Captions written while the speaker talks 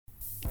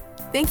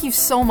Thank you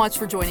so much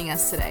for joining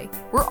us today.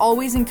 We're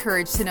always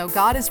encouraged to know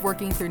God is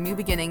working through new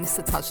beginnings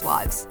to touch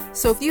lives.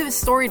 So if you have a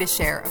story to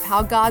share of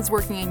how God's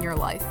working in your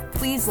life,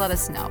 please let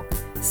us know.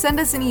 Send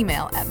us an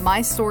email at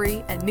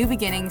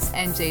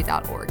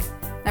mystory@newbeginningsnj.org.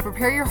 Now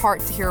prepare your heart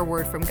to hear a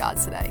word from God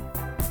today.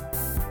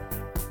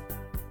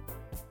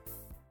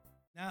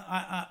 Now,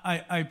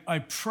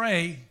 I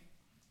pray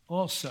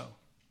also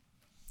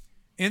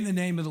in the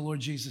name of the Lord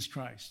Jesus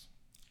Christ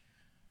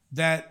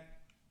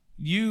that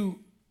you,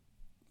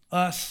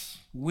 us,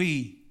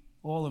 we,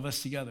 all of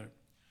us together,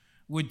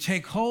 would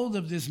take hold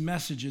of these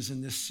messages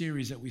in this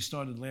series that we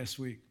started last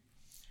week.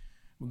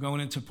 We're going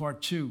into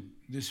part 2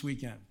 this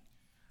weekend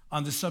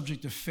on the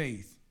subject of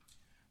faith.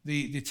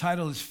 The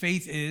title is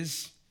Faith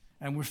Is,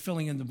 and we're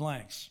filling in the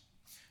blanks.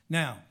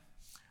 Now,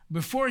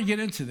 before I get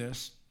into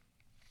this,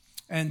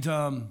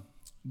 and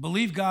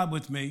believe God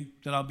with me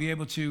that I'll be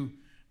able to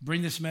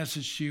bring this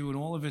message to you in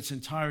all of its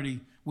entirety,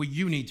 what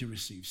you need to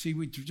receive. See,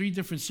 we 3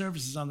 different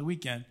services on the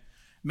weekend.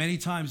 Many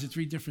times the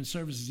 3 different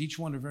services, each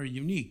one are very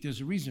unique.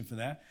 There's a reason for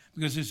that,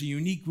 because there's a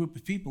unique group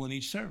of people in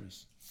each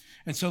service.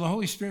 And so the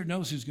Holy Spirit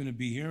knows who's going to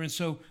be here. And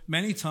so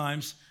many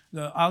times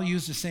I'll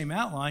use the same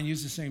outline,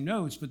 use the same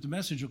notes, but the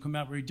message will come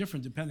out very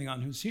different depending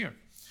on who's here.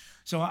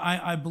 So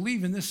I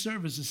believe in this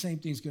service the same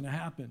thing's going to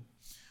happen.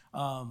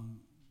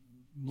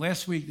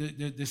 Last week,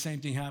 the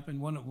same thing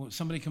happened.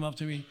 Somebody came up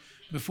to me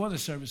before the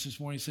service this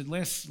morning and said,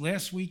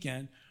 last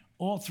weekend,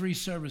 all 3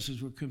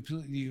 services were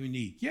completely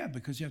unique. Yeah,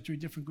 because you have 3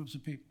 different groups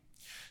of people.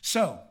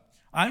 So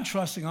I'm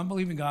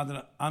believing God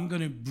that I'm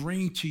going to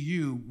bring to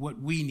you what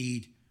we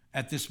need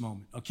at this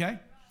moment, okay?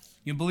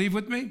 You believe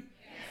with me?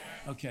 Yes.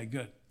 Okay,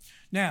 good.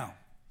 Now,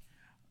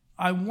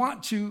 I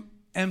want to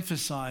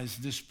emphasize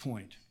this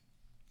point,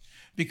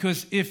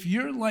 because if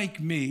you're like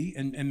me,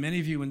 and many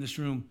of you in this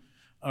room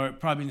are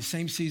probably in the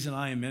same season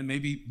I am in,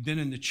 maybe been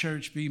in the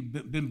church,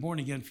 been born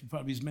again for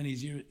probably as many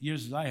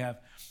years as I have,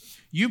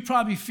 you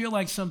probably feel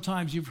like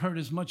sometimes you've heard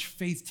as much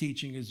faith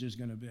teaching as there's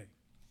going to be.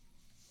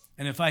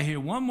 And if I hear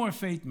one more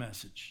faith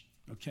message,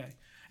 okay?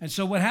 And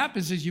so what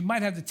happens is you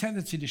might have the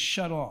tendency to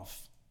shut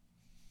off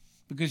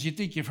because you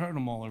think you've heard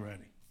them all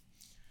already.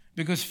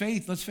 Because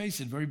faith, let's face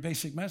it, very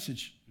basic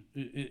message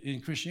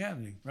in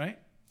Christianity, right?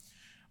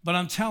 But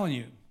I'm telling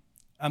you,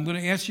 I'm going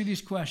to ask you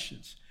these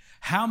questions.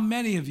 How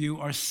many of you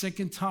are sick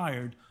and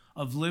tired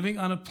of living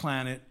on a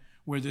planet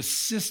where the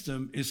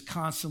system is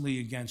constantly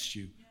against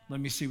you? Let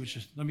me see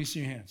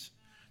your hands.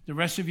 The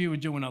rest of you are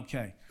doing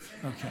okay.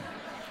 Okay.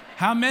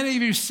 How many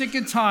of you are sick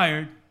and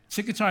tired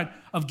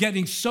of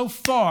getting so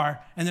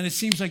far and then it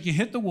seems like you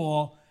hit the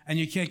wall and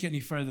you can't get any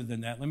further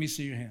than that? Let me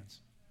see your hands.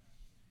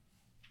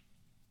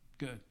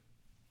 Good.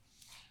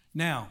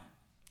 Now,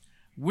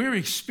 we're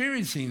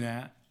experiencing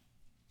that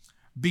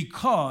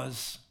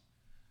because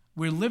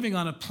we're living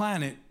on a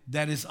planet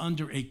that is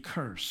under a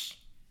curse.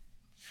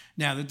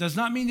 Now, that does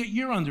not mean that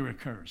you're under a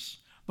curse,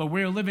 but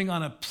we're living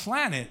on a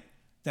planet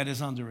that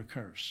is under a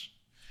curse.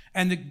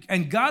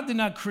 And God did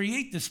not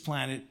create this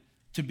planet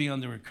to be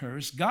under a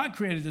curse. God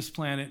created this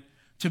planet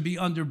to be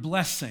under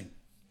blessing.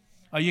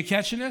 Are you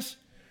catching this?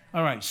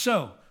 All right,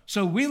 so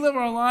we live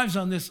our lives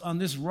on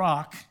this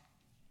rock,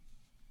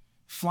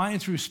 flying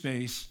through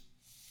space,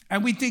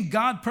 and we think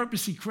God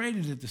purposely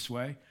created it this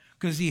way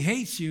because he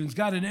hates you and's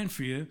got it in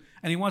for you,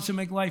 and he wants to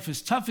make life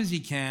as tough as he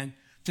can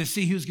to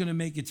see who's going to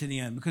make it to the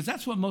end, because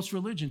that's what most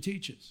religion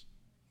teaches.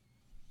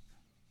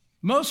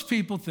 Most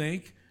people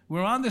think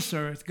we're on this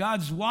earth,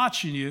 God's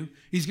watching you,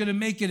 he's going to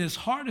make it as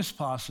hard as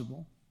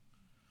possible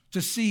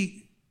to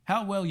see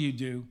how well you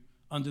do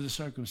under the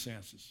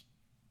circumstances.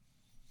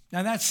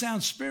 Now that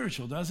sounds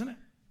spiritual, doesn't it?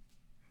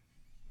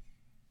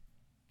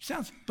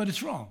 But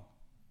it's wrong.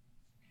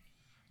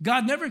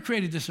 God never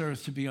created this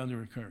earth to be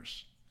under a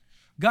curse.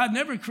 God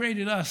never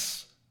created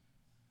us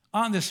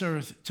on this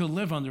earth to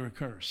live under a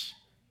curse.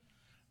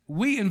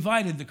 We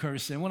invited the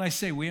curse in. When I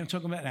say we, I'm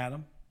talking about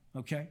Adam,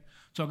 okay?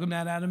 Talking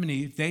about Adam and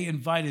Eve. They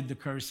invited the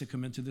curse to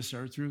come into this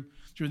earth through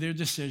their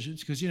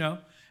decisions. Because,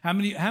 how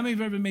many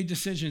have ever made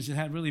decisions that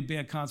had really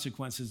bad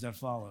consequences that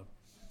followed?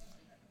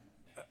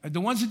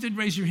 The ones that did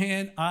raise your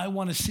hand, I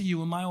want to see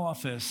you in my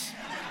office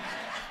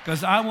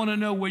because I want to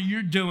know what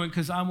you're doing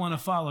because I want to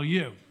follow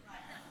you.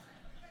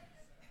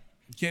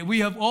 Okay,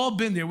 we have all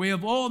been there. We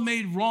have all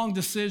made wrong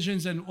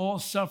decisions and all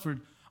suffered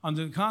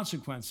under the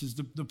consequences.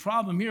 The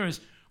problem here is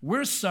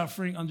we're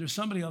suffering under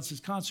somebody else's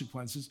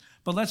consequences,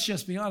 but let's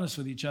just be honest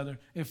with each other.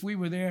 If we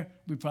were there,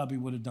 we probably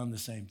would have done the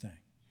same thing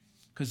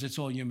because it's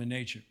all human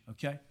nature,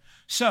 okay?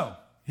 So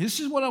this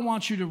is what I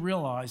want you to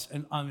realize,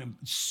 and I'm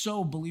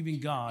so believing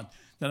God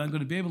that I'm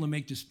going to be able to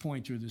make this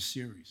point through this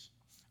series,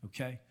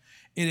 okay?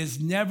 It has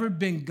never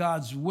been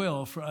God's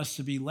will for us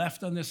to be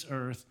left on this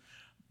earth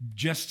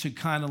just to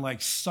kind of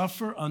like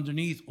suffer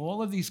underneath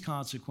all of these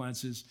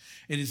consequences.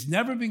 It has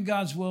never been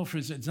God's will for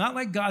us. It's not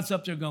like God's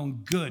up there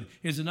going, good,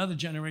 here's another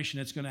generation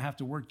that's going to have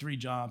to work 3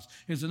 jobs.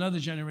 Here's another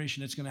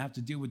generation that's going to have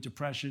to deal with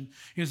depression.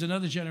 Here's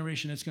another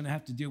generation that's going to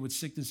have to deal with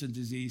sickness and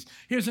disease.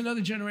 Here's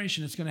another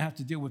generation that's going to have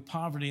to deal with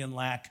poverty and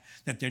lack,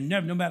 that they're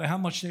never, no matter how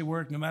much they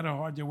work, no matter how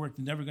hard they work,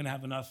 they're never going to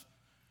have enough.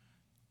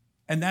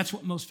 And that's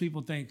what most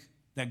people think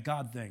that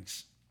God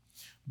thinks.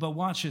 But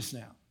watch this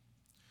now.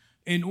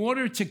 In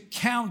order to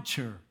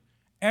counter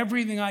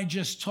everything I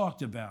just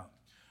talked about,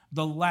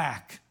 the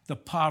lack, the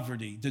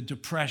poverty, the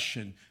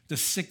depression, the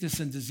sickness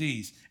and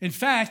disease. In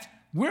fact,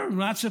 we're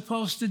not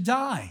supposed to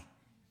die.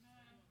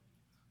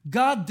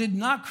 God did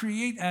not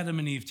create Adam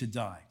and Eve to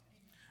die.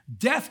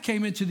 Death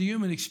came into the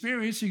human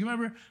experience. You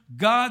remember,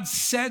 God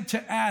said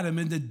to Adam,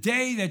 in the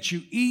day that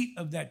you eat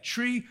of that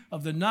tree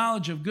of the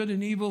knowledge of good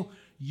and evil,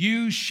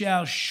 you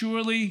shall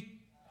surely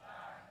die.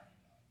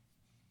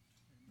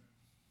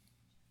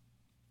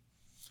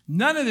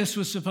 None of this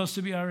was supposed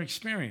to be our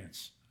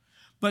experience.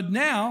 But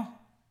now,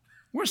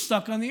 we're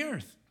stuck on the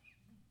earth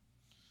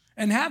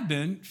and have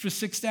been for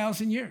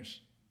 6,000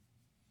 years.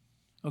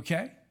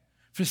 Okay?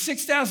 For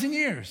 6,000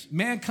 years,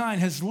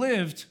 mankind has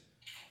lived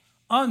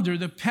under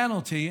the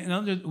penalty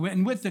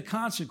and with the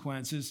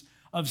consequences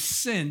of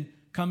sin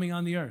coming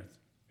on the earth.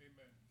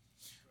 Amen.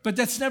 But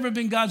that's never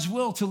been God's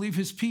will to leave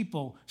his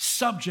people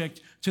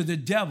subject to the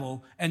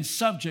devil and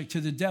subject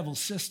to the devil's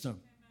system.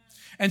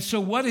 Amen. And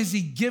so what has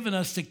he given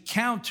us to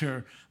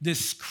counter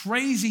this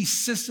crazy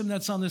system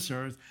that's on this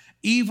earth?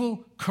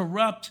 Evil,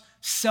 corrupt,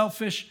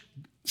 selfish,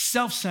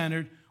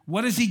 self-centered.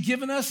 What has he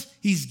given us?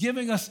 He's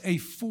giving us a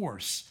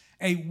force,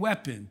 a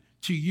weapon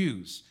to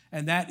use,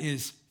 and that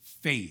is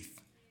faith.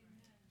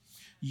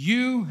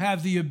 You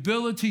have the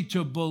ability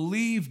to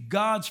believe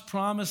God's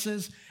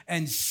promises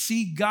and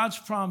see God's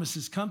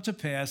promises come to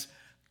pass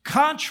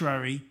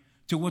contrary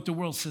to what the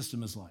world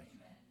system is like.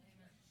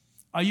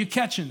 Are you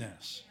catching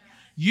this?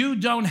 You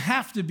don't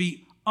have to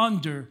be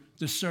under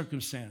the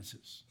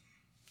circumstances.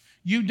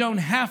 You don't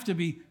have to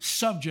be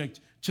subject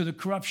to the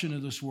corruption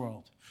of this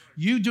world.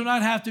 You do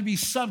not have to be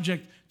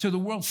subject to the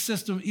world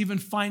system, even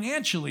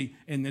financially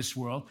in this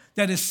world,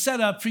 that is set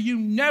up for you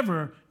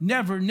never,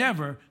 never,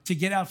 never to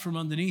get out from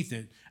underneath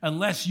it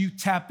unless you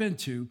tap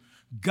into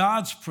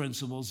God's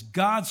principles,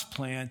 God's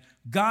plan,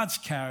 God's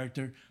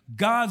character,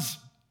 God's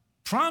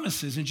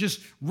promises, and just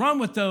run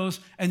with those.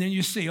 And then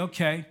you see,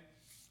 okay,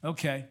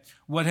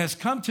 what has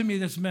come to me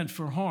that's meant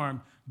for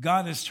harm,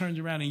 God has turned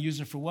around and used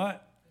it for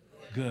what?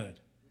 Good.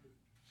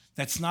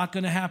 That's not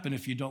going to happen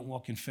if you don't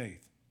walk in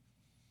faith.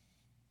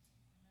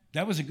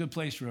 That was a good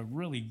place for a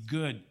really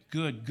good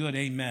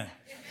amen.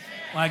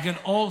 Like an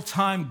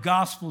old-time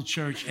gospel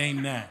church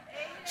amen.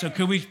 So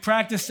could we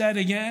practice that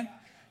again?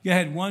 Go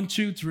ahead, 1,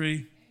 2,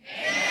 3.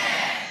 Amen.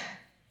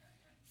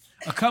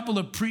 A couple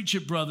of preach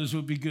it brothers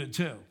would be good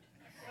too.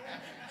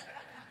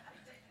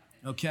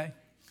 Okay?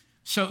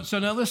 So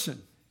now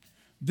listen.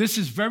 This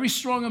is very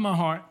strong in my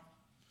heart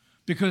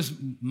because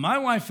my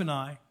wife and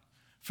I,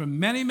 for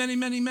many, many,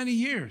 many, many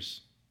years,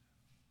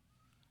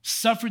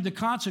 suffered the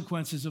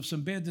consequences of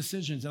some bad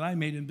decisions that I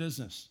made in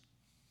business.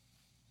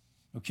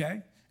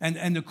 Okay?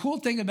 And the cool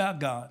thing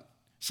about God,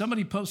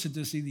 somebody posted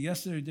this either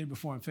yesterday or the day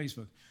before on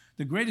Facebook.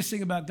 The greatest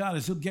thing about God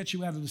is he'll get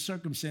you out of the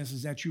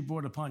circumstances that you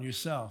brought upon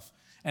yourself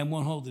and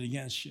won't hold it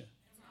against you.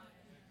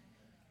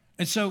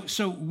 And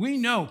so we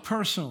know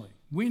personally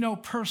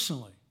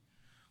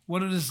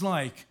what it is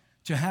like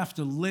to have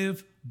to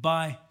live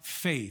by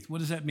faith. What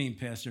does that mean,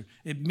 Pastor?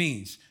 It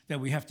means that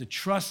we have to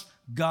trust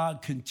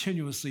God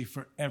continuously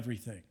for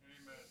everything.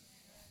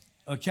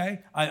 Amen. Okay?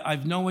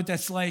 I've known what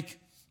that's like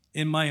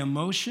in my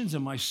emotions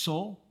and my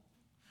soul.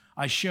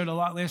 I shared a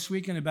lot last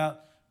weekend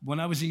about when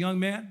I was a young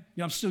man.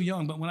 Yeah, I'm still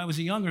young, but when I was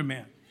a younger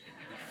man.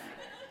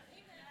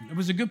 It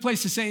was a good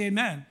place to say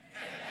amen.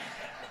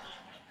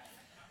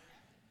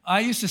 I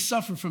used to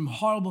suffer from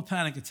horrible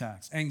panic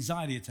attacks,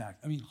 anxiety attacks.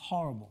 I mean,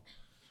 horrible.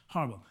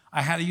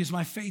 I had to use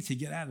my faith to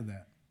get out of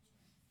that.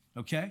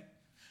 Okay?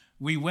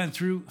 We went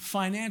through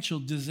financial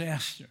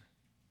disaster.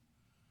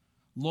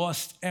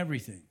 Lost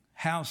everything.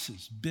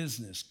 Houses,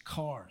 business,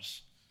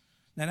 cars.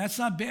 Now, that's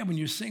not bad when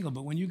you're single,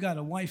 but when you got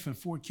a wife and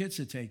 4 kids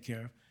to take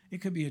care of,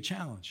 it could be a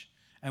challenge.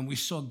 And we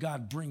saw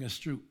God bring us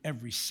through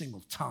every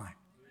single time.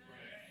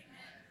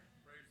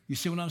 You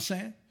see what I'm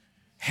saying?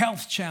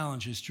 Health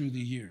challenges through the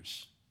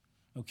years.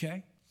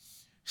 Okay?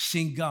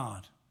 Seeing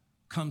God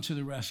come to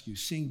the rescue.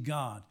 Seeing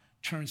God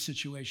turn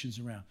situations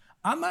around.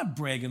 I'm not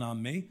bragging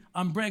on me.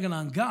 I'm bragging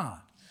on God.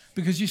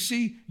 Because you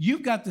see,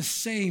 you've got the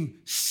same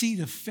seed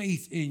of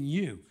faith in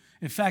you.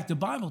 In fact, the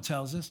Bible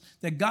tells us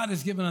that God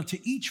has given unto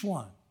each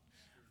one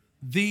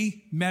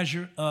the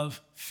measure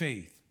of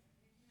faith.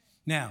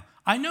 Now,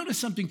 I noticed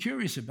something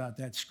curious about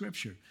that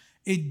scripture.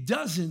 It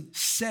doesn't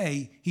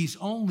say he's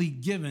only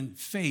given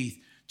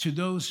faith to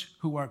those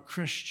who are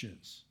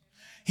Christians.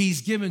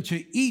 He's given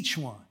to each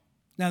one.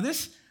 Now,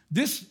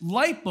 this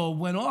light bulb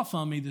went off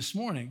on me this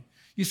morning.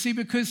 You see,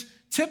 because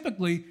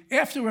typically,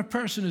 after a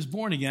person is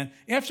born again,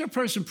 after a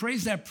person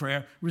prays that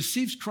prayer,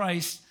 receives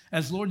Christ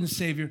as Lord and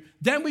Savior,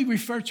 then we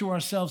refer to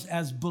ourselves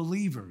as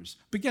believers.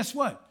 But guess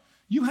what?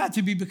 You had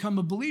to become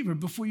a believer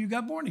before you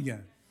got born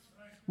again.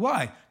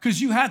 Why?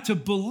 Because you had to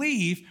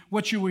believe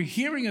what you were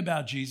hearing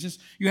about Jesus.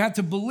 You had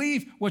to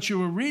believe what you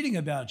were reading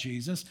about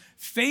Jesus.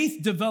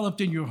 Faith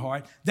developed in your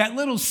heart. That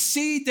little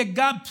seed that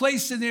God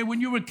placed in there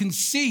when you were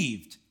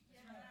conceived.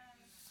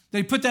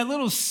 They put that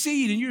little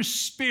seed in your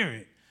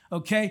spirit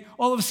okay?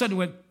 All of a sudden it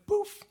went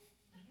poof.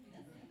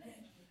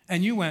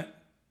 And you went,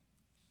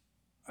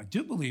 I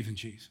do believe in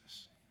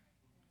Jesus.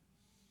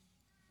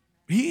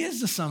 He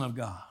is the Son of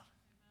God.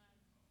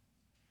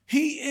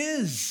 He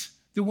is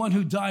the one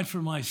who died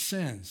for my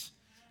sins.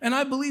 And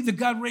I believe that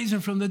God raised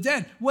him from the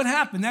dead. What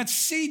happened? That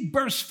seed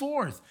burst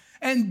forth.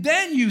 And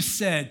then you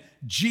said,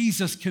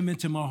 Jesus, come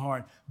into my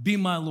heart. Be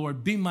my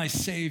Lord. Be my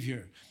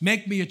Savior.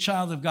 Make me a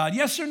child of God.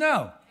 Yes or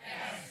no?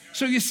 Yes.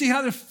 So you see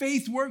how the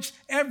faith works?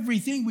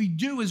 Everything we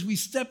do as we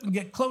step and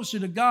get closer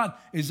to God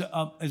is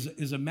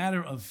a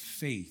matter of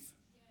faith.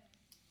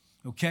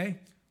 Okay?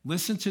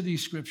 Listen to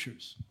these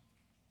scriptures.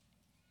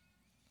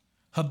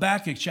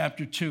 Habakkuk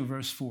chapter 2,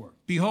 verse 4.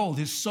 Behold,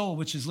 his soul,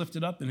 which is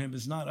lifted up in him,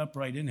 is not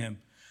upright in him.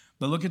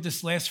 But look at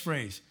this last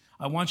phrase.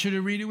 I want you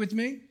to read it with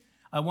me.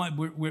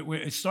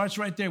 It starts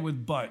right there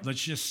with but.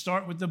 Let's just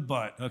start with the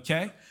but,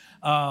 okay?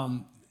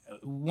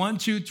 1,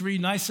 2, 3,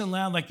 nice and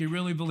loud like you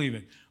really believe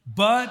it.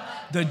 But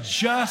the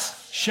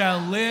just shall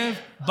live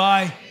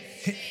by...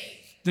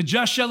 The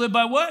just shall live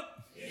by what?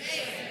 Faith.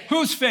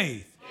 Whose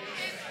faith?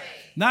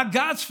 Faith? Not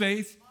God's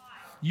faith.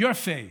 Your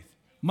faith.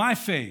 My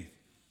faith.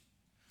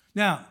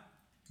 Now,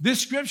 this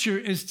scripture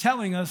is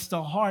telling us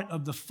the heart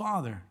of the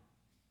Father.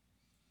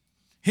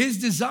 His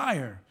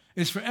desire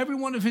is for every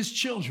one of his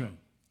children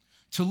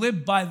to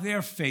live by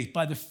their faith,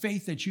 by the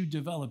faith that you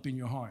develop in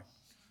your heart.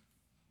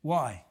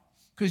 Why?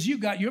 Because you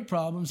got your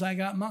problems, I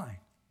got mine.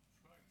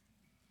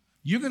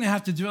 You're going to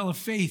have to develop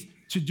faith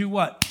to do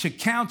what? To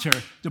counter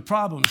the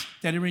problems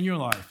that are in your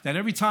life. That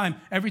every time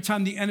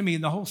the enemy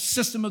and the whole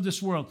system of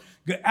this world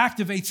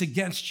activates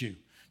against you,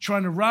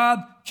 trying to rob,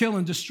 kill,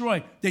 and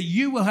destroy, that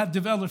you will have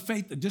developed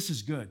faith that this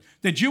is good.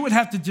 That you would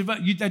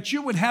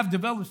have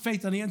developed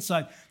faith on the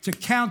inside to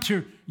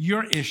counter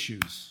your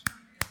issues.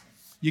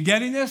 You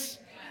getting this?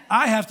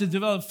 I have to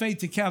develop faith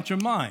to counter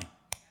mine.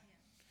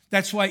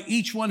 That's why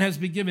each one has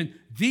been given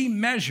the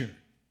measure.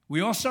 We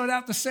all start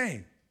out the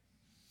same.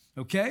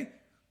 Okay?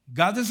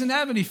 God doesn't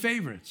have any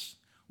favorites.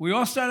 We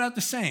all start out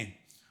the same.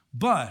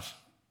 But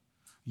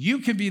you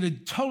can be in a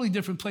totally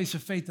different place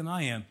of faith than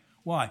I am.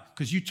 Why?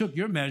 Because you took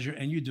your measure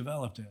and you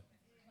developed it.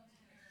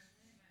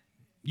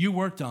 You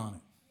worked on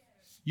it.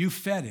 You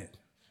fed it.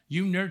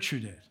 You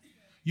nurtured it.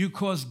 You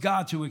caused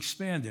God to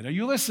expand it. Are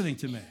you listening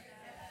to me?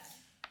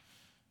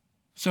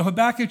 So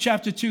Habakkuk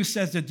chapter 2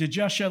 says that the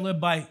just shall live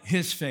by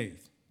his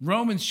faith.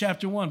 Romans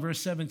chapter 1,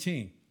 verse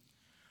 17.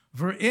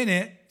 For in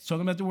it,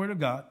 talking about the word of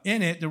God,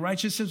 in it, the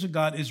righteousness of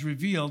God is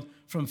revealed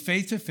from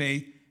faith to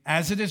faith,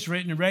 as it is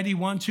written, ready,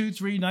 1, 2,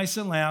 3, nice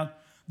and loud,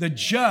 the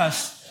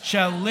just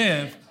shall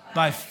live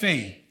by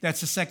faith.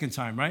 That's the second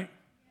time, right?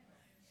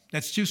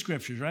 That's 2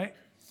 scriptures, right?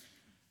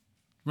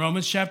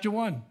 Romans chapter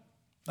 1.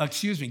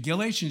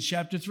 Galatians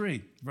chapter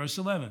 3, verse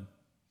 11.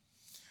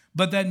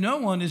 But that no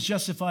one is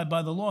justified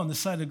by the law in the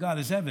sight of God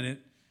is evident.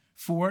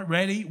 For,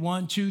 ready,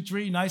 1, 2,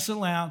 3, nice and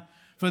loud.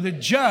 For the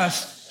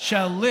just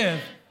shall live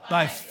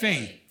by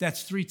faith.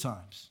 That's 3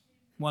 times.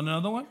 Want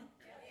another one?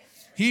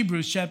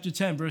 Hebrews chapter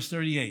 10, verse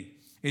 38.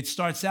 It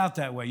starts out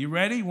that way. You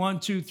ready? 1,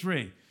 2,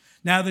 3.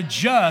 Now the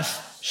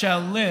just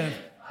shall live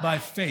by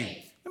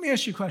faith. Let me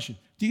ask you a question.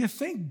 Do you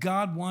think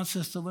God wants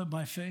us to live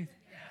by faith?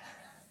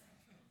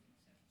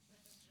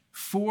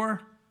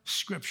 4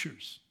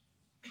 scriptures.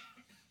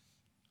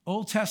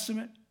 Old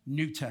Testament,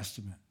 New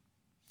Testament.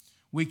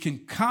 We can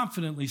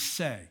confidently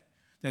say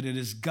that it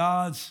is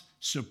God's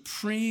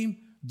supreme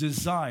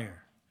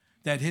desire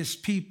that his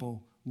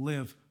people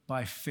live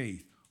by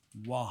faith.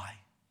 Why?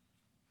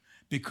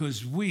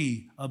 Because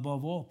we,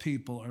 above all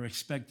people, are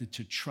expected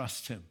to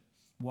trust him.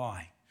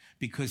 Why?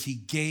 Because he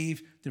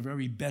gave the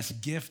very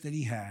best gift that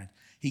he had.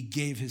 He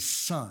gave his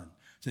son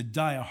to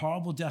die a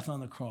horrible death on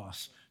the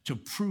cross to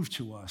prove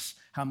to us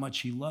how much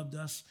he loved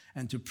us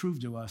and to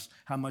prove to us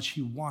how much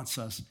he wants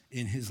us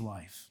in his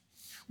life.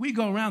 We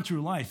go around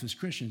through life as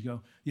Christians,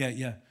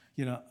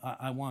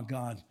 I want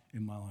God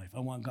in my life. I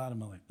want God in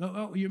my life.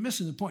 Oh, you're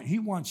missing the point. He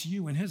wants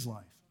you in his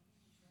life.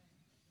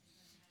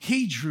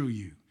 He drew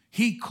you.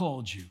 He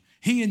called you.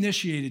 He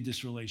initiated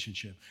this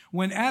relationship.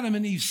 When Adam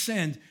and Eve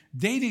sinned,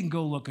 they didn't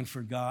go looking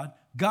for God.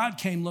 God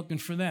came looking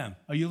for them.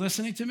 Are you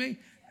listening to me?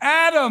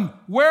 Adam,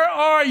 where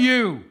are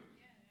you?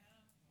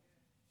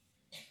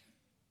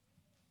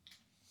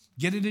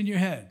 Get it in your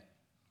head.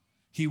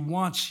 He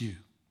wants you.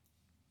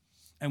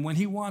 And when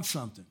he wants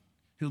something,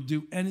 he'll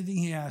do anything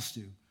he has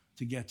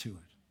to get to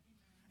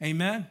it.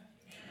 Amen? Amen.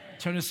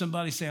 Turn to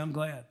somebody and say, I'm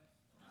glad.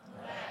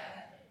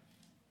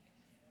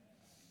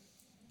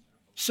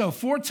 So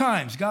 4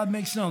 times God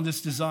makes known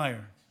this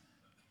desire.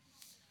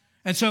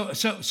 And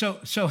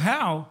so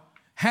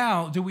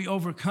how do we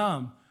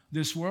overcome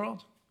this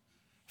world?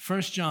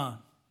 1 John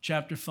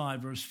chapter 5,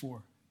 verse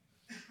 4.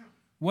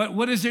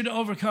 What is there to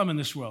overcome in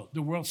this world?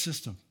 The world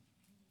system.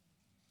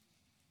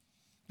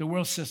 The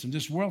world system.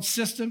 This world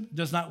system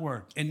does not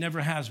work. It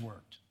never has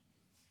worked.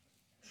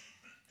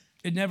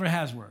 It never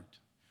has worked.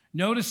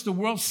 Notice the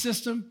world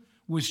system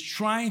was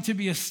trying to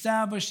be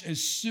established as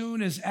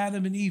soon as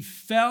Adam and Eve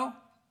fell.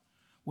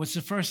 What's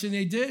the first thing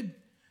they did?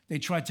 They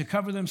tried to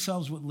cover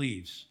themselves with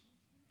leaves.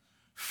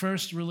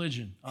 first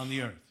religion on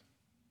the earth.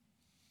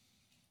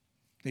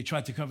 They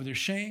tried to cover their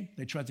shame.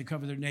 They tried to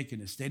cover their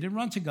nakedness. They didn't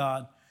run to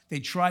God. They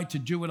tried to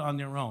do it on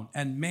their own.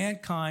 And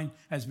mankind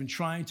has been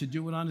trying to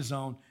do it on his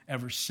own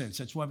ever since.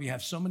 That's why we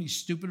have so many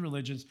stupid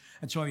religions.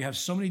 That's why we have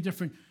so many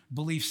different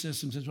belief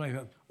systems. That's why we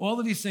have all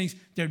of these things.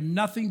 They're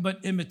nothing but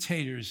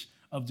imitators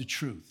of the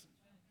truth.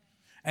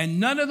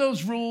 And none of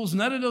those rules,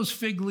 none of those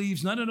fig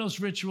leaves, none of those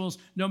rituals,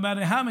 no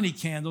matter how many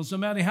candles, no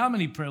matter how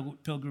many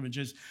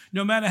pilgrimages,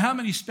 no matter how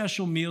many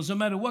special meals, no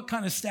matter what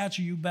kind of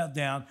statue you bow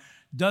down,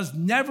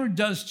 never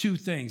does two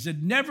things.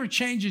 It never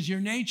changes your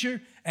nature,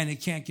 and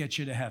it can't get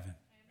you to heaven.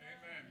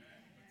 Amen.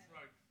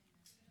 That's right.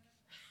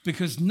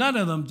 Because none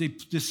of them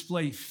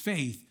display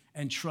faith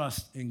and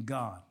trust in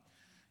God.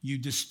 You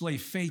display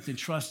faith and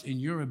trust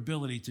in your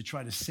ability to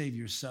try to save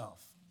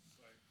yourself.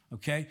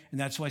 Okay? And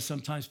that's why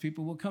sometimes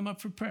people will come up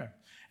for prayer.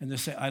 And they'll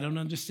say, I don't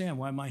understand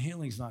why my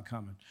healing's not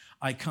coming.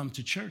 I come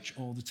to church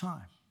all the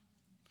time.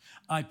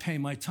 I pay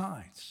my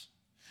tithes.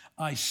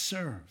 I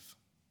serve.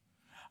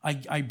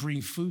 I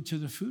bring food to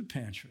the food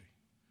pantry.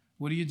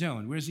 What are you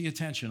doing? Where's the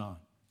attention on?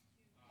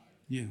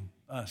 You,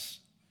 us.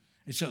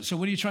 And so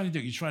what are you trying to do?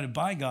 You're trying to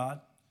buy God.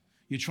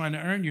 You're trying to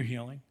earn your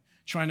healing,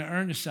 trying to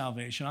earn your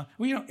salvation.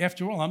 Well,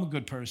 after all, I'm a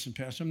good person,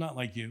 Pastor. I'm not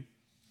like you.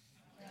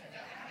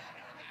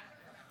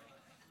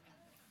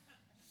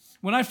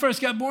 When I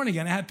first got born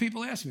again, I had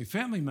people ask me,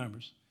 family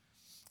members,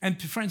 and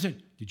friends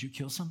said, did you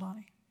kill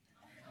somebody?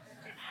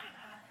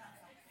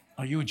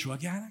 Are you a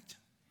drug addict?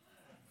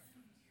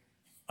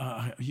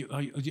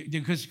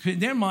 Because in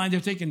their mind, they're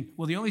thinking,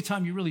 well, the only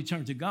time you really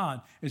turn to God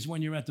is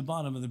when you're at the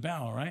bottom of the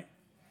barrel, right?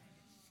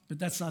 But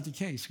that's not the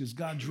case, because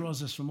God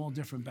draws us from all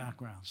different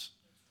backgrounds.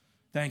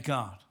 Thank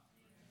God.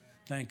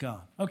 Thank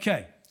God.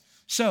 Okay,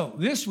 so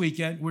this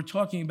weekend, we're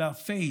talking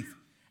about faith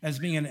as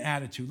being an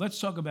attitude. Let's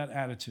talk about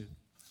attitude.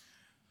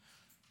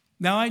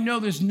 Now, I know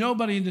there's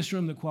nobody in this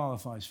room that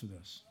qualifies for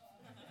this.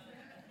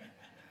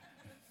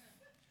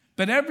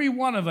 But every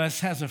one of us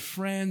has a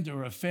friend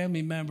or a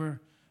family member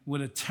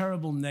with a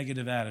terrible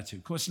negative attitude.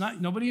 Of course,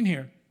 nobody in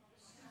here.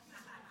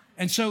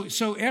 And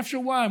so after a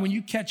while, when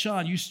you catch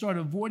on, you start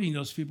avoiding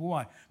those people.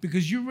 Why?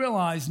 Because you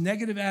realize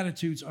negative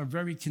attitudes are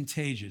very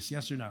contagious.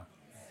 Yes or no?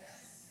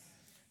 Yes.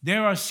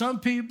 There are some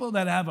people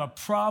that have a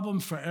problem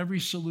for every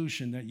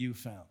solution that you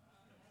found.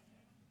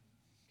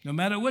 No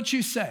matter what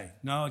you say,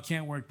 no, it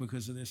can't work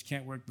because of this,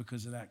 can't work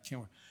because of that, can't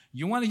work.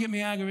 You want to get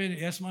me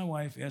aggravated? Ask my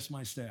wife, ask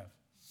my staff.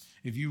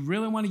 If you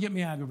really want to get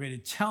me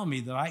aggravated, tell me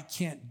that I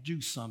can't do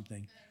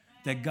something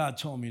that God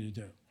told me to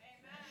do.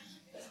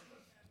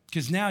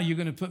 Because now you're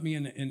going to put me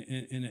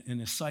in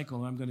a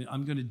cycle, and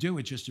I'm going to do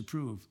it just to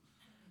prove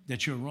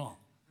that you're wrong.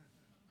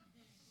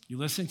 You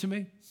listening to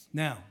me?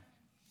 Now,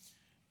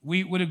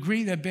 we would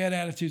agree that bad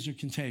attitudes are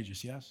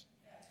contagious, yes?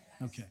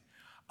 Okay.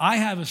 I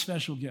have a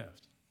special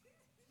gift.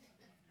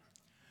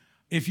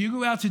 If you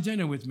go out to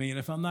dinner with me, and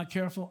if I'm not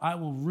careful, I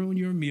will ruin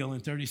your meal in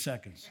 30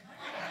 seconds.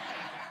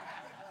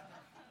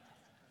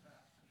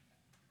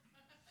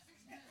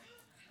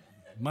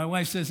 My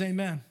wife says,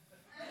 amen.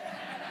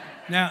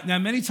 Now,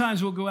 many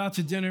times we'll go out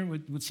to dinner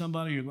with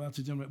somebody, or go out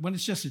to dinner. When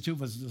it's just the two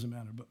of us, it doesn't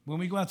matter. But when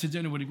we go out to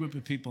dinner with a group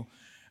of people,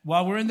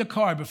 while we're in the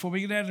car, before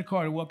we get out of the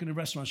car to walk in the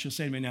restaurant, she'll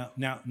say to me,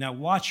 now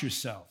watch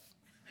yourself.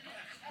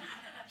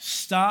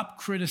 Stop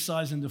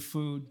criticizing the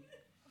food.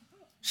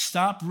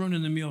 Stop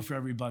ruining the meal for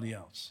everybody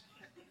else.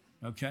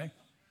 Okay?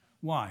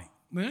 Why?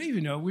 We don't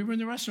even know. We were in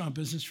the restaurant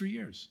business for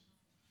years.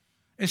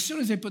 As soon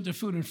as they put the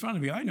food in front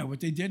of me, I know what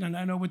they did and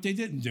I know what they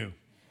didn't do.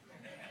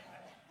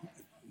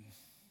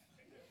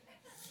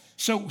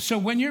 So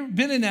when you've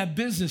been in that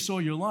business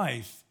all your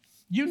life,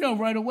 you know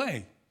right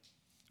away.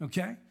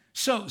 Okay?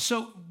 So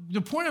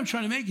the point I'm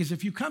trying to make is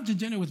if you come to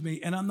dinner with me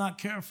and I'm not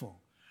careful,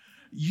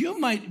 you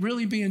might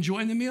really be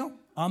enjoying the meal.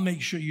 I'll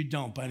make sure you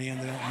don't by the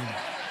end of that meal.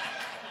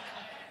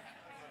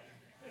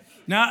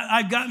 Now,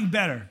 I've gotten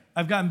better.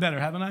 I've gotten better,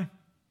 haven't I?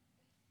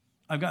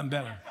 I've gotten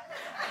better.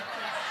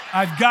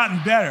 I've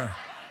gotten better.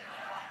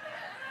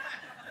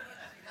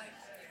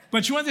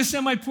 But you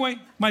understand my point?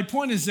 My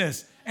point is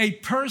this. A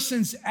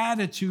person's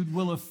attitude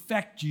will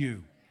affect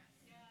you.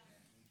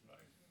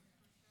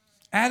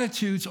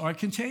 Attitudes are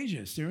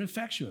contagious. They're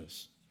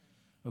infectious.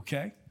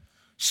 Okay?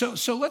 So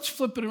let's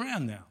flip it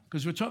around now,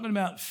 because we're talking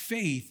about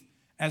faith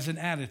as an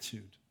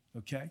attitude.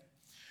 Okay?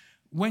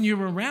 When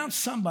you're around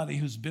somebody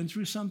who's been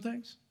through some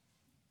things,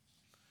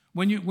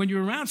 when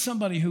you're around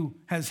somebody who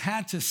has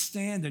had to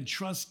stand and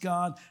trust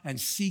God and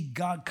see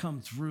God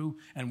come through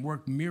and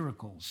work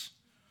miracles,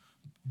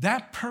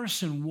 that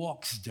person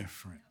walks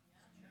different.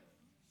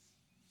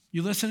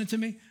 You listening to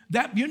me?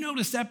 You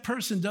notice that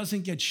person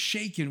doesn't get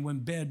shaken when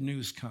bad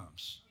news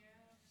comes.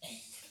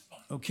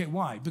 Okay,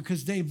 why?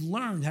 Because they've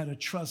learned how to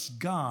trust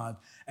God,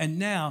 and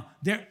now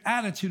their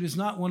attitude is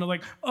not one of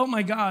like, oh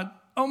my God,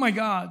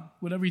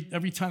 with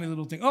every tiny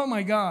little thing. Oh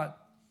my God.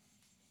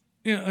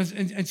 You know,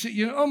 and so,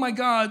 you know, oh my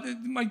God,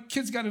 my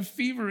kid's got a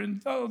fever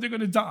and oh, they're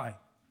going to die.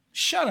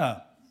 Shut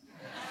up.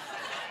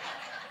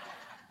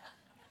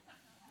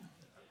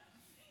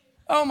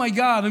 Oh my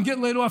God, I'm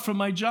getting laid off from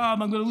my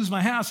job. I'm going to lose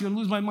my house. I'm going to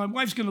lose my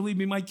wife's going to leave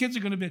me. My kids are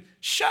going to be.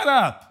 Shut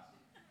up.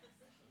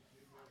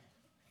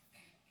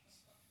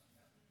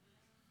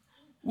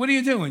 What are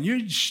you doing?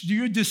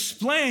 You're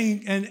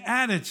displaying an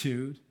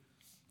attitude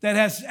that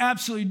has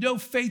absolutely no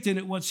faith in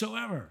it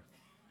whatsoever.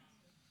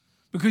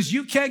 Because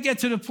you can't get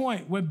to the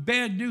point where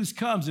bad news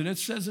comes, and it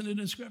says it in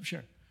the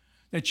scripture,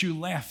 that you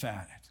laugh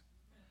at it.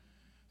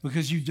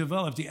 Because you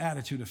develop the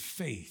attitude of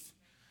faith.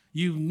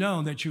 You've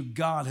known that your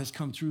God has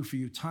come through for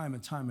you time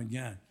and time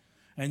again.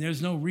 And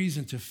there's no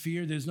reason to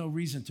fear. There's no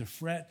reason to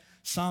fret.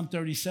 Psalm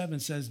 37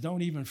 says,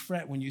 don't even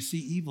fret when you see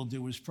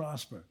evildoers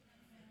prosper.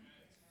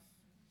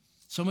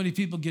 So many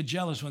people get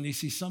jealous when they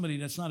see somebody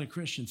that's not a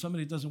Christian,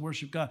 somebody that doesn't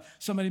worship God,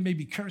 somebody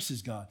maybe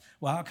curses God.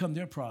 Well, how come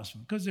they're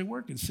prospering? Because they're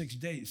working 6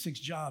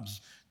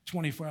 jobs,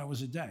 24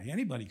 hours a day.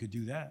 Anybody could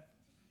do that.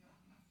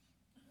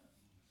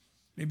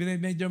 Maybe they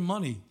made their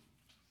money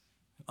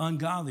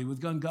ungodly,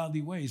 with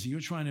ungodly ways. You're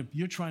trying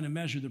to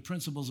measure the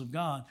principles of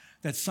God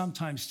that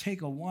sometimes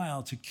take a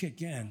while to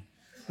kick in.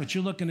 But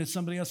you're looking at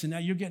somebody else, and now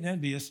you're getting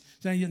envious.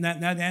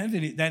 Now that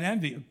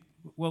envy,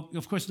 well,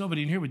 of course,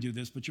 nobody in here would do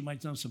this, but you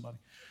might know somebody.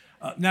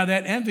 Now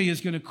that envy is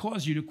going to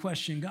cause you to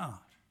question God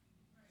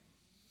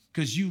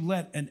because you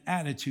let an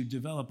attitude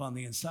develop on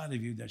the inside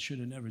of you that should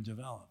have never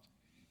developed.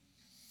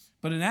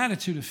 But an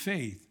attitude of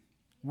faith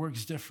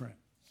works different.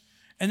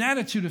 An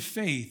attitude of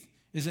faith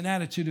is an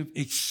attitude of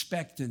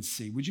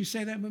expectancy. Would you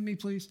say that with me,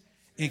 please?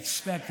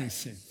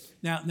 Expectancy.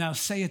 Now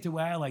say it the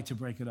way I like to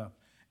break it up.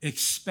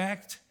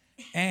 Expect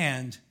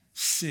and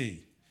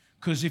see.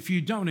 Because if you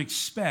don't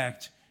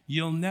expect,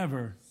 you'll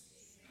never.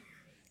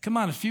 Come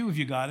on, a few of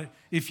you got it.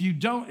 If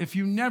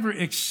you never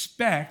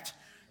expect,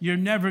 you're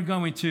never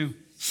going to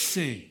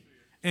see.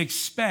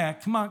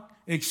 Expect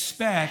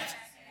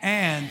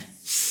and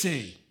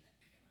see.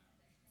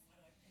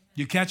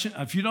 You catch it?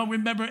 If you don't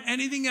remember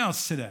anything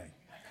else today,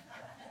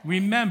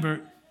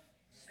 remember.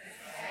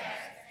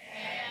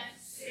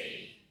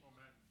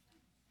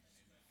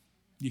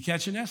 You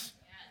catching this?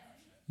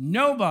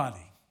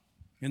 Nobody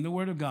in the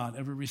Word of God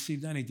ever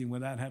received anything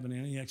without having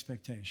any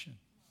expectation.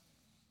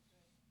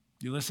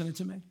 You listening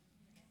to me?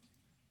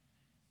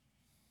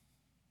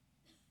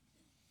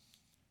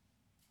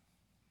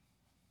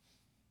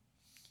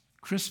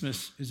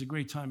 Christmas is a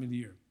great time of the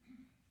year.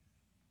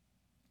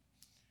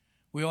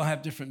 We all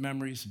have different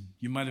memories.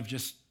 You might have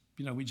just,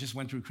 we just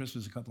went through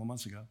Christmas a couple of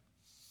months ago.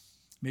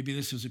 Maybe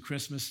this was a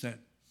Christmas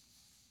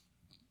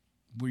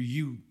where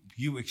you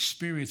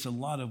experienced a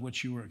lot of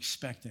what you were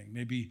expecting.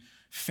 Maybe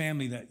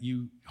family that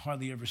you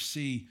hardly ever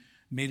see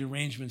made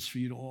arrangements for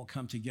you to all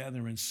come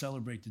together and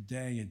celebrate the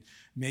day. And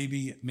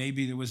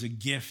maybe there was a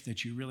gift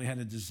that you really had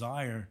a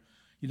desire.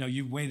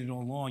 You waited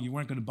all along. You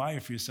weren't going to buy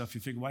it for yourself.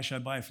 You figured, why should I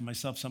buy it for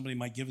myself? Somebody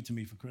might give it to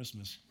me for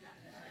Christmas.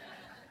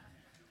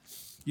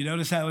 You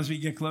notice how as we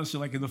get closer,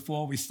 like in the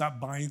fall, we stop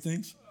buying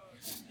things?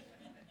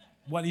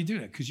 Why do you do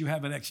that? Because you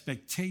have an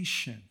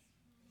expectation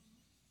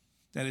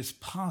that it's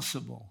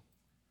possible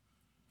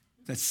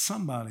that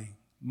somebody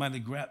might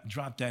have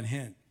dropped that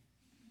hint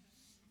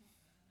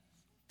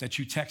that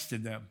you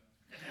texted them.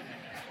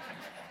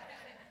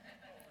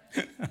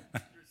 You're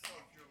so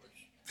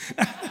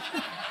Jewish.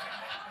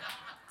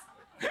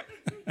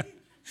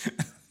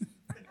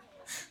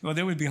 Well,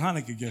 there would be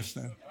Hanukkah gifts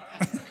then.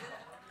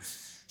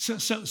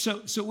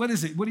 So what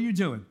is it? What are you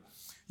doing?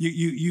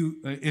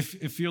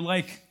 If you're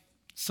like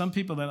some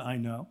people that I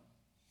know,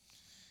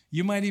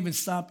 you might even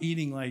stop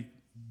eating like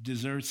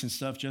desserts and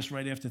stuff just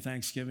right after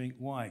Thanksgiving.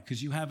 Why?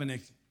 Because you have an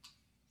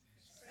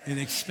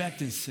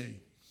expectancy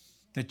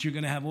that you're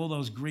going to have all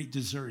those great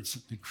desserts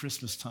at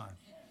Christmas time.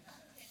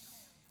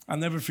 I'll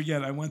never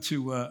forget. I went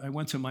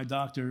to my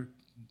doctor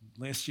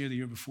last year, the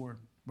year before,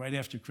 right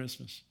after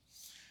Christmas,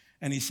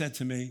 and he said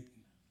to me,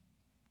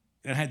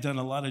 I had done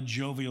a lot of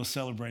jovial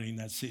celebrating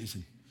that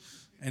season.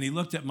 And he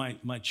looked at my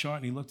chart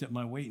and he looked at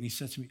my weight and he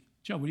said to me,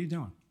 Joe, what are you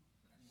doing?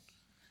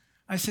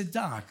 I said,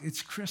 Doc,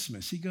 it's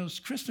Christmas. He goes,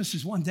 Christmas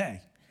is one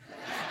day.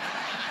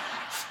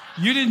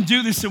 You didn't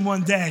do this in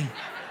one day.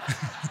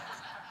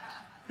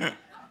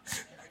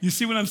 You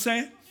see what I'm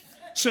saying?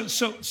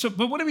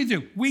 But what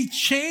do? We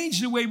change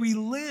the way we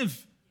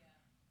live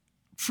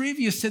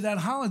previous to that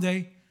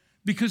holiday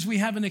because we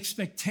have an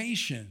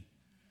expectation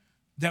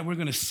that we're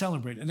going to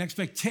celebrate, an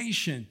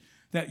expectation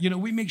that,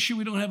 we make sure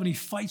we don't have any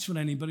fights with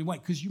anybody. Why?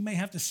 Because you may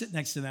have to sit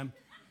next to them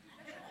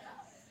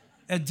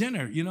at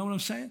dinner. You know what I'm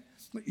saying?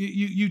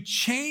 You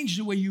change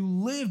the way you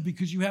live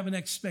because you have an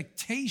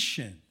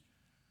expectation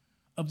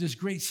of this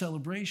great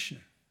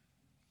celebration.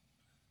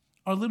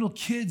 Our little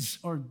kids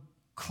are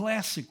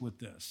classic with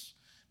this.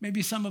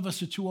 Maybe some of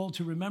us are too old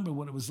to remember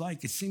what it was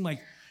like. It seemed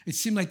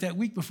like that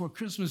week before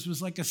Christmas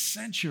was like a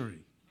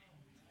century.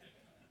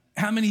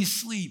 How many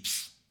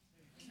sleeps?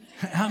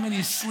 How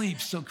many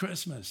sleeps till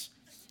Christmas?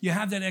 You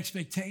have that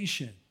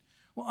expectation.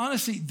 Well,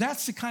 honestly,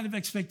 that's the kind of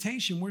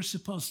expectation we're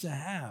supposed to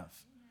have.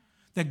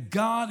 That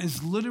God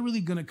is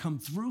literally going to come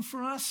through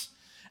for us,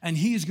 and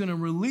He is going to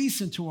release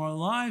into our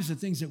lives the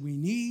things that we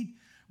need,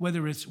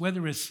 whether it's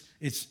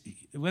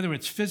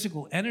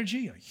physical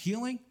energy or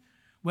healing,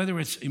 whether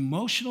it's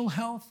emotional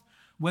health,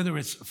 whether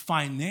it's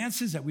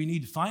finances, that we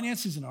need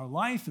finances in our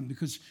life, and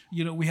because,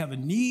 we have a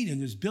need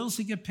and there's bills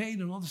to get paid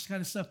and all this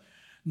kind of stuff.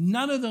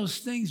 None of those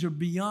things are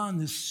beyond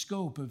the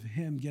scope of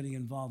him getting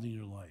involved in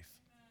your life.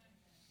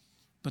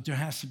 But there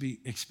has to be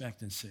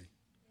expectancy.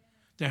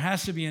 There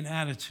has to be an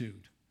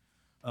attitude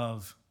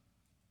of,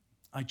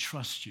 I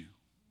trust you.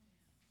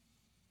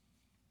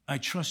 I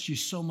trust you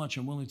so much,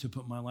 I'm willing to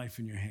put my life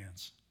in your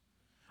hands.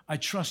 I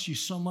trust you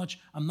so much,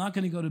 I'm not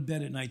going to go to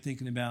bed at night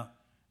thinking about,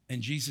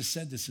 and Jesus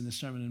said this in the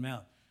Sermon on the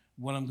Mount,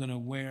 what I'm going to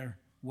wear,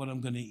 what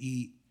I'm going to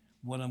eat,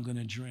 what I'm going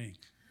to drink.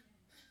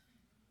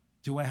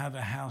 Do I have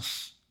a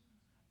house,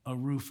 a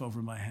roof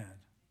over my head?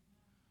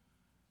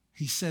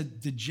 He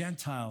said the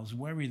Gentiles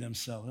worry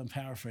themselves. I'm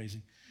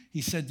paraphrasing.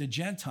 He said the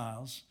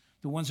Gentiles,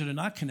 the ones that are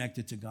not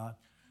connected to God,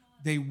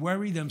 they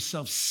worry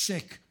themselves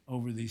sick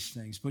over these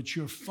things. But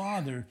your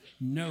Father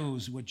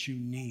knows what you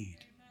need.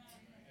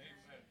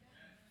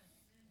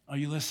 Are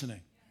you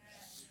listening?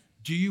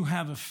 Do you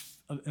have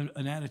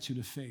an attitude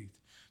of faith?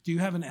 Do you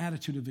have an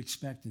attitude of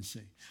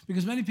expectancy?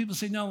 Because many people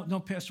say, no,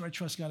 Pastor, I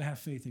trust God, I have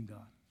faith in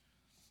God.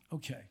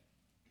 Okay.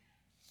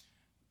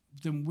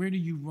 Then where do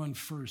you run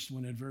first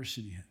when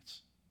adversity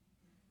hits?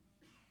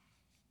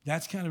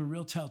 That's kind of a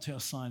real telltale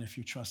sign if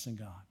you're trusting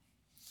God.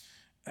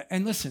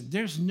 And listen,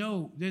 there's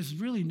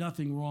really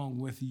nothing wrong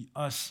with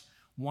us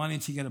wanting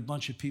to get a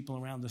bunch of people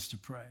around us to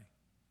pray.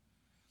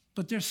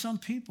 But there's some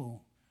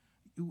people,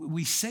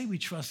 we say we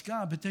trust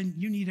God, but then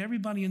you need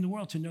everybody in the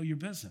world to know your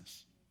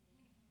business.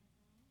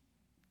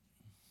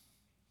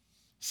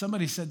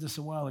 Somebody said this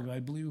a while ago, I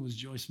believe it was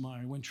Joyce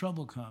Meyer. When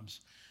trouble comes,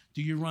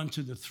 do you run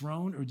to the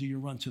throne or do you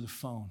run to the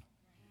phone?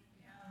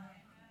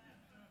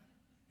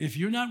 If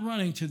you're not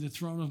running to the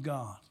throne of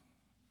God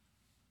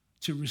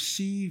to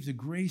receive the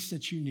grace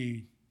that you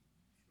need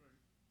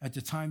at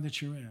the time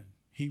that you're in,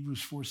 Hebrews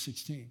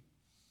 4:16,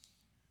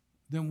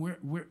 then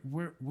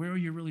where are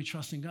you really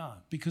trusting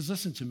God? Because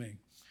listen to me,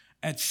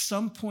 at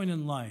some point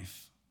in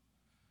life,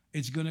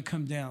 it's going to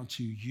come down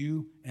to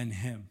you and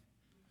him.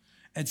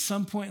 At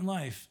some point in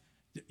life,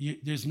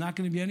 there's not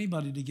going to be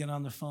anybody to get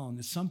on the phone.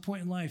 At some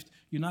point in life,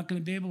 you're not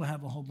going to be able to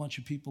have a whole bunch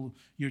of people,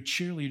 your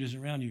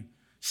cheerleaders around you.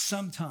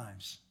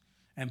 Sometimes,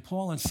 and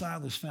Paul and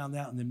Silas found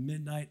out in the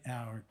midnight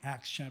hour,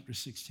 Acts chapter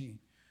 16,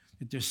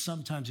 that there's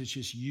sometimes it's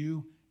just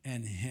you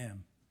and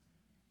him,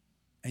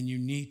 and you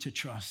need to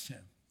trust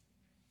him.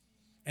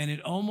 And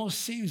it almost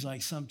seems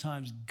like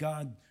sometimes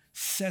God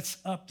sets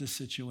up the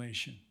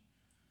situation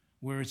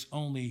where it's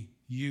only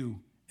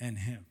you and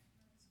him.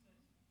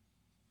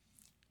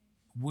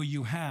 Will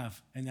you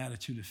have an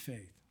attitude of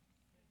faith?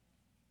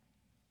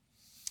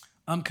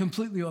 I'm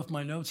completely off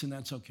my notes, and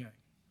that's okay.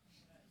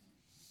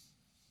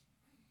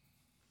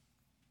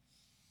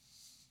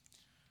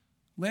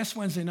 Last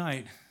Wednesday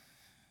night,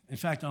 in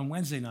fact, on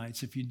Wednesday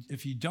nights,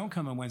 if you don't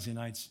come on Wednesday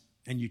nights,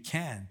 and you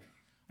can,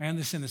 I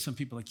understand there's some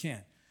people that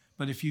can't,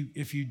 but if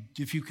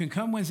you can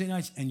come Wednesday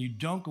nights and you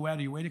don't go out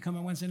of your way to come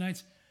on Wednesday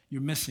nights,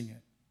 you're missing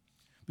it.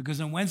 Because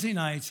on Wednesday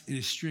nights, it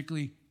is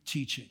strictly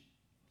teaching.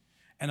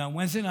 And on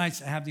Wednesday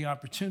nights, I have the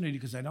opportunity,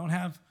 because I don't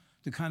have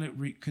the kind of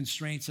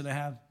constraints that I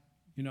have,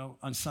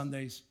 on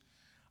Sundays.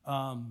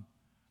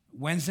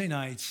 Wednesday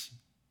nights,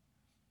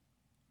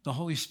 the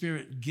Holy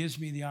Spirit gives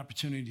me the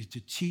opportunity to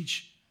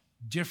teach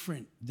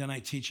different than I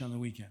teach on the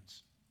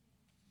weekends.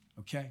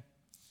 Okay?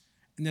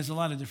 And there's a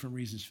lot of different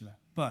reasons for that.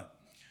 But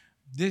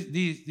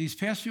these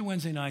past few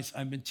Wednesday nights,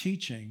 I've been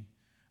teaching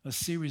a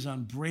series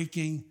on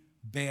breaking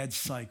bad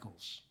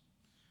cycles.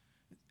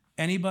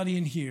 Anybody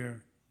in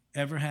here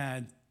ever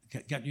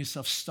got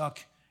yourself stuck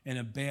in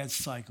a bad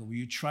cycle where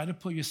you try to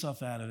pull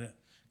yourself out of it?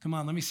 Come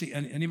on, let me see.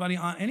 Anybody,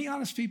 any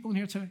honest people in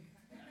here today?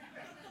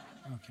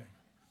 Okay.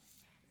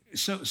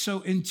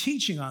 So in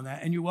teaching on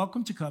that, and you're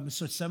welcome to come. It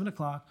starts 7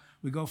 o'clock.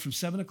 We go from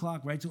 7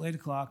 o'clock right till 8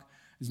 o'clock.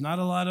 There's not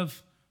a lot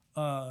of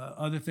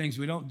other things.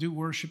 We don't do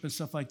worship and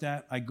stuff like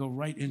that. I go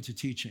right into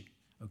teaching,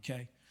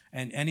 okay?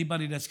 And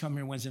anybody that's come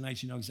here Wednesday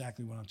nights, you know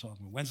exactly what I'm talking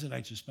about. Wednesday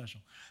nights are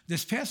special.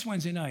 This past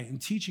Wednesday night, in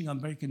teaching on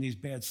breaking these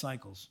bad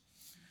cycles,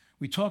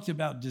 we talked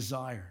about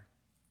desire.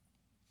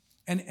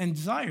 And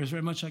desire is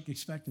very much like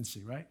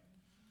expectancy, right?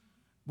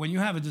 When you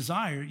have a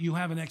desire, you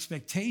have an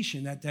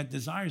expectation that that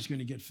desire is going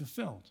to get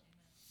fulfilled,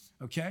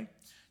 okay?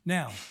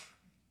 Now,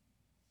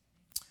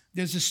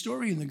 there's a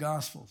story in the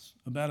Gospels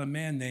about a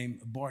man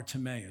named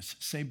Bartimaeus.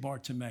 Say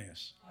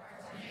Bartimaeus.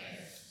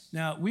 Bartimaeus.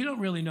 Now, we don't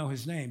really know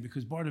his name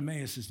because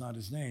Bartimaeus is not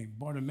his name.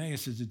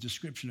 Bartimaeus is a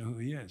description of who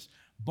he is.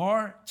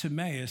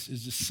 Bartimaeus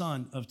is the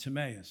son of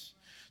Timaeus.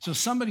 So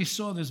somebody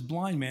saw this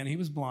blind man, he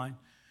was blind,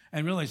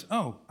 and realized,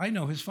 oh, I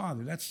know his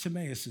father. That's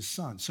Timaeus'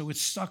 son. So it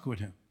stuck with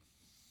him.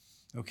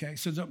 Okay?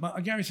 So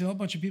I guarantee a whole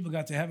bunch of people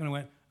got to heaven and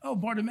went, oh,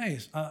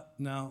 Bartimaeus.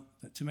 No,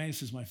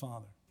 Timaeus is my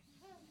father.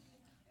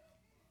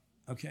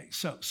 Okay,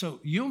 so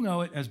you'll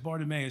know it as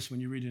Bartimaeus when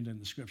you read it in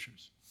the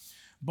scriptures.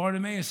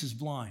 Bartimaeus is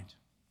blind.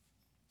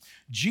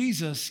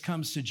 Jesus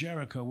comes to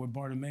Jericho where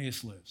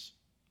Bartimaeus lives.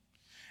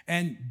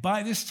 And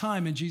by this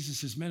time in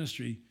Jesus'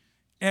 ministry,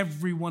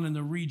 everyone in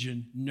the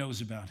region knows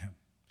about him.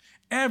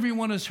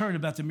 Everyone has heard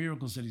about the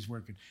miracles that he's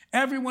working.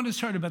 Everyone has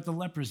heard about the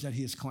lepers that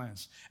he has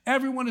cleansed.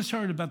 Everyone has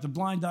heard about the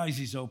blind eyes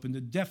he's opened,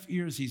 the deaf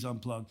ears he's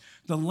unplugged,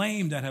 the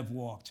lame that have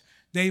walked.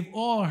 They've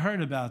all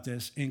heard about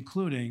this,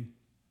 including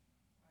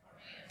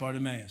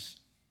Bartimaeus.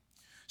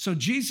 So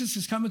Jesus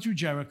is coming through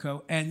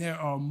Jericho, and there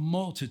are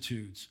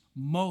multitudes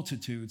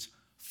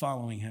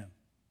following him.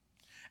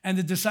 And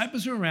the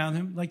disciples are around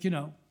him,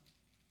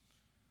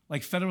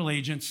 like federal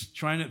agents,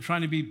 trying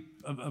to be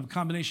a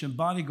combination of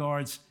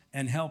bodyguards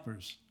and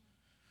helpers.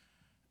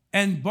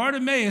 And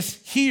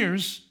Bartimaeus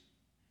hears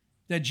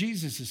that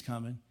Jesus is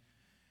coming,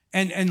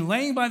 and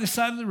laying by the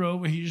side of the road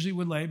where he usually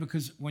would lay,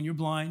 because when you're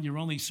blind, your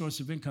only source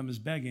of income is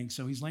begging,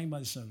 so he's laying by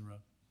the side of the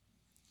road.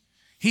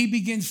 He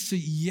begins to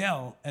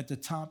yell at the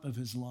top of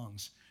his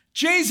lungs,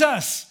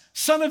 "Jesus,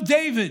 Son of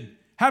David,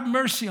 have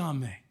mercy on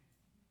me.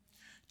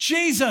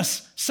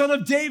 Jesus, Son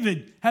of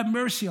David, have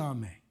mercy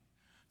on me."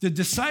 The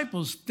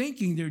disciples,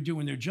 thinking they're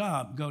doing their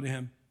job, go to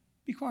him,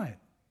 "Be quiet.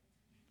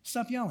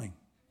 Stop yelling.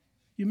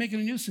 You're making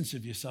a nuisance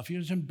of yourself.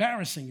 You're just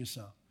embarrassing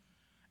yourself."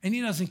 And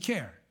he doesn't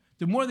care.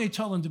 The more they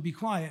told him to be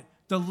quiet,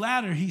 the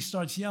louder he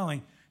starts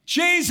yelling,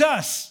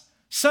 "Jesus,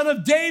 Son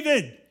of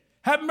David,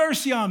 have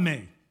mercy on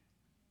me."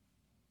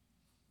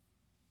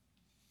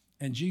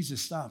 And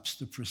Jesus stops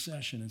the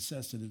procession and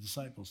says to the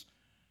disciples,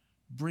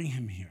 "Bring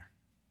him here."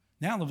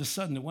 Now, all of a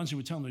sudden, the ones who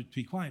were telling him to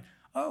be quiet,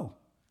 "Oh,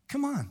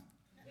 come on.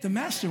 The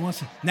master wants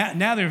to."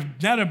 Now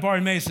they're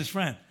Bartimaeus'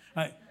 friend.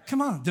 All right,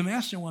 "Come on, the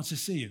master wants to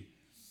see you."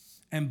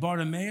 And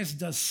Bartimaeus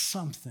does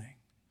something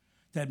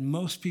that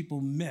most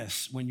people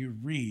miss when you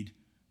read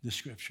the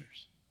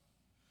scriptures.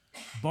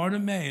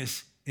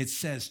 Bartimaeus, it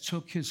says,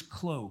 took his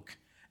cloak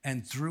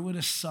and threw it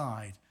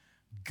aside,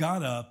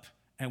 got up,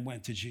 and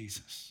went to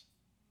Jesus.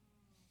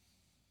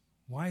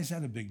 Why is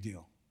that a big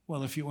deal?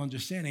 Well, if you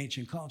understand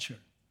ancient culture,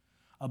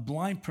 a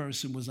blind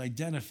person was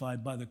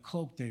identified by the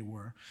cloak they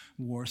wore,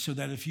 so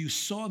that if you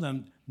saw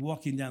them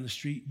walking down the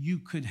street, you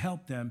could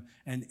help them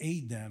and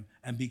aid them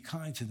and be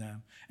kind to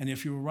them. And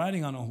if you were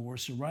riding on a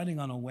horse or riding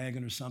on a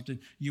wagon or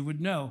something, you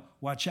would know,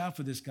 watch out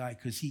for this guy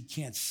because he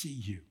can't see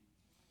you.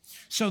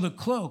 So the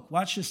cloak,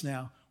 watch this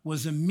now,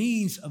 was a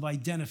means of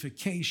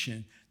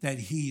identification that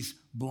he's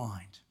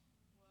blind.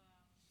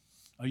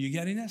 Are you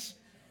getting this?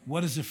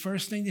 What is the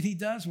first thing that he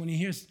does when he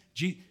hears,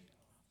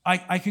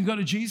 I can go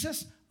to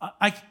Jesus?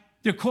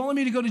 They're calling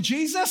me to go to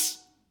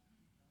Jesus?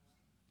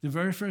 The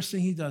very first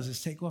thing he does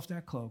is take off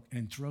that cloak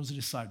and throws it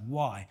aside.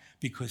 Why?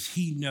 Because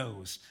he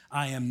knows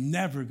I am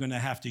never going to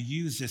have to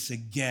use this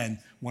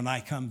again when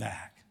I come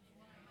back.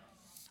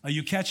 Are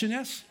you catching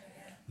this?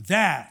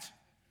 That,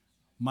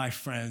 my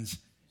friends,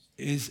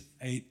 is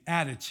an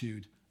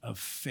attitude of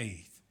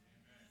faith.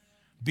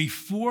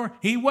 Before,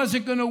 he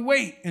wasn't going to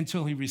wait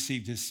until he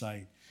received his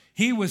sight.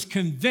 He was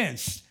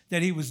convinced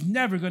that he was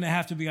never going to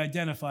have to be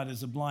identified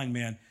as a blind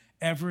man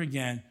ever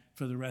again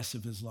for the rest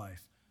of his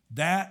life.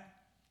 That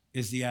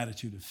is the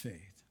attitude of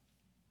faith.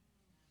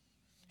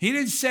 He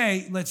didn't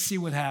say, let's see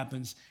what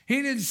happens.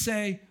 He didn't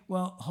say,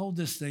 well, hold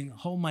this thing,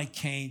 hold my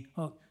cane,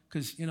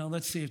 because,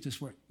 let's see if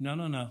this works.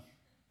 No.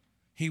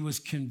 He was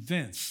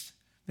convinced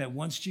that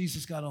once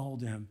Jesus got a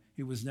hold of him,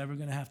 he was never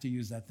going to have to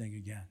use that thing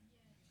again.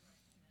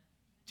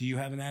 Do you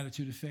have an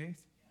attitude of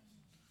faith?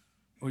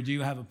 Or do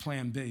you have a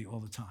plan B all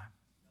the time?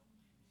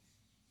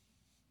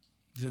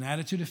 There's an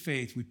attitude of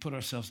faith. We put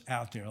ourselves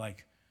out there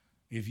like,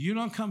 if you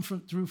don't come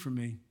through for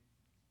me,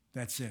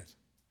 that's it.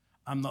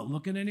 I'm not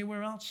looking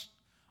anywhere else.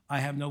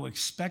 I have no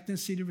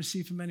expectancy to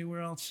receive from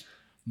anywhere else.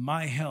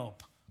 My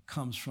help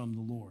comes from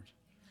the Lord,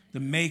 the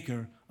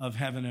maker of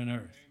heaven and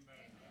earth.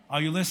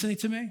 Are you listening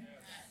to me?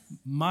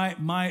 My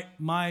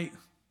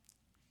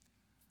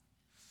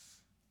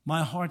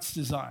heart's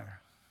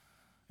desire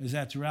is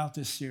that throughout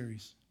this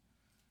series,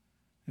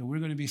 that we're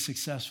going to be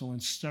successful in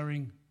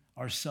stirring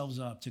ourselves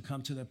up to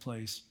come to that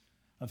place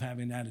of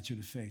having an attitude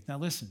of faith. Now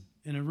listen,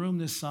 in a room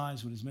this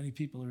size with as many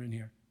people are in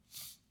here,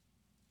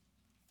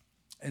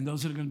 and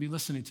those that are going to be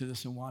listening to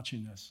this and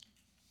watching this,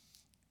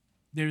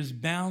 there's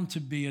bound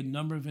to be a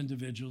number of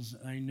individuals,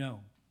 I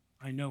know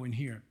in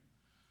here,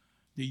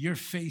 that you're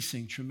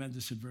facing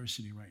tremendous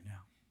adversity right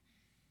now.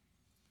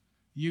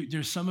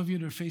 There's some of you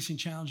that are facing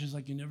challenges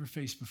like you never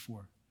faced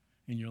before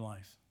in your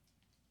life.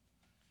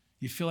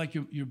 You feel like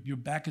your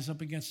back is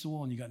up against the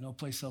wall and you got no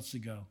place else to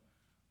go.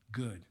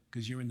 Good,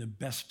 because you're in the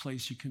best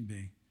place you can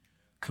be,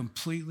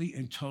 completely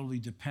and totally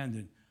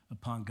dependent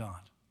upon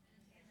God.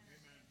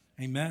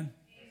 Amen?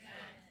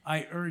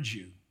 I urge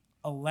you,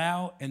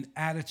 allow an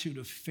attitude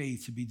of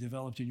faith to be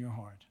developed in your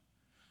heart.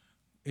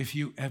 If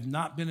you have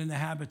not been in the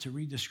habit to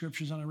read the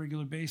scriptures on a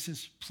regular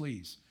basis,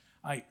 please,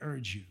 I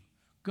urge you,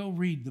 go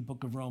read the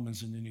book of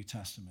Romans in the New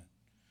Testament.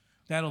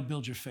 That'll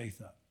build your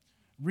faith up.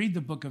 Read the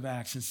book of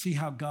Acts and see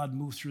how God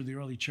moved through the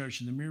early church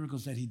and the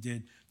miracles that he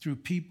did through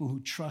people who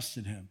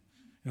trusted him,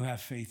 who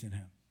have faith in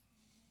him.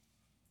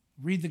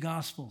 Read the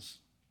Gospels.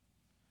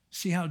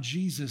 See how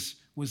Jesus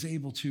was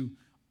able to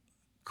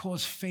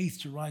cause faith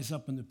to rise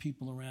up in the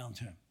people around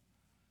him.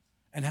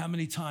 And how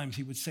many times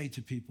he would say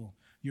to people,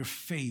 your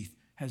faith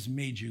has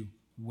made you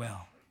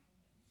well.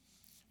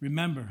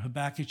 Remember,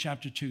 Habakkuk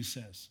chapter 2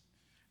 says,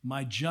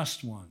 my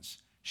just ones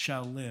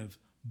shall live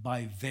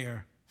by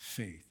their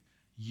faith.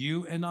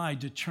 You and I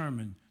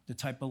determine the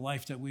type of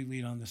life that we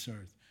lead on this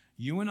earth.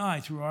 You and I,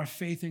 through our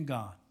faith in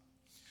God,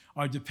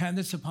 our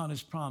dependence upon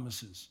his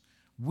promises,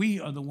 we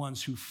are the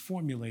ones who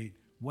formulate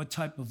what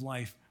type of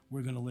life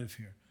we're going to live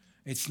here.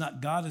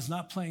 God is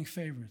not playing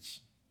favorites.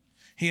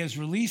 He has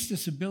released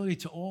this ability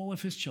to all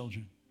of his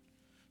children.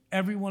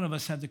 Every one of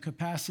us have the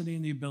capacity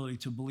and the ability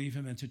to believe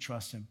him and to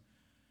trust him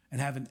and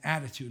have an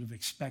attitude of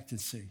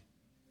expectancy.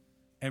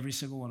 Every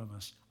single one of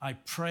us. I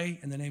pray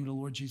in the name of the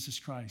Lord Jesus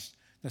Christ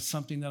that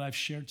something that I've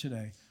shared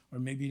today, or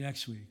maybe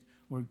next week,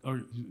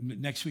 or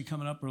next week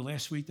coming up, or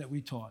last week that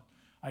we taught,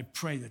 I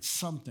pray that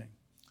something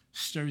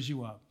stirs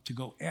you up to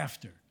go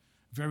after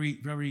very,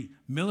 very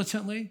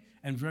militantly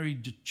and very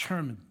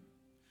determined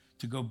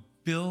to go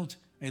build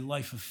a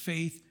life of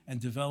faith and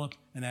develop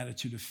an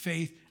attitude of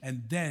faith,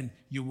 and then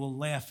you will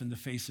laugh in the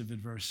face of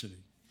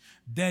adversity.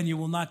 Then you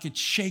will not get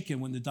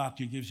shaken when the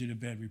doctor gives you the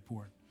bad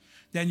report.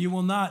 Then you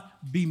will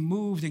not be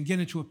moved and get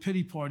into a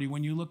pity party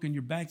when you look in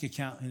your bank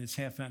account and it's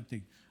half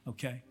empty,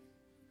 okay?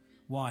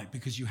 Why?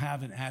 Because you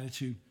have an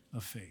attitude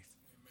of faith.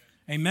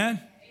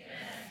 Amen?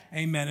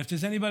 Amen. If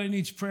there's anybody who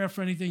needs prayer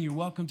for anything, you're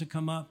welcome to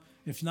come up.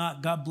 If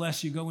not, God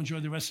bless you. Go enjoy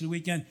the rest of the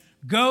weekend.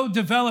 Go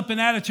develop an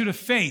attitude of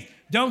faith.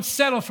 Don't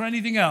settle for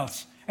anything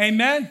else.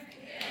 Amen?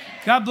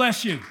 God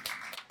bless you.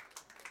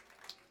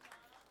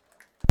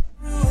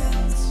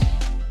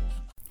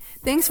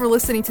 Thanks for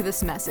listening to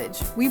this message.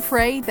 We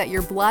pray that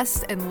you're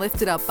blessed and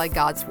lifted up by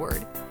God's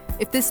word.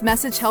 If this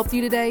message helped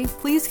you today,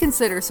 please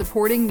consider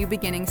supporting New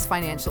Beginnings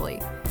financially.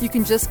 You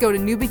can just go to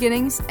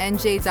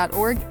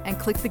newbeginningsnj.org and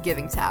click the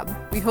Giving tab.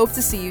 We hope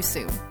to see you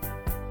soon.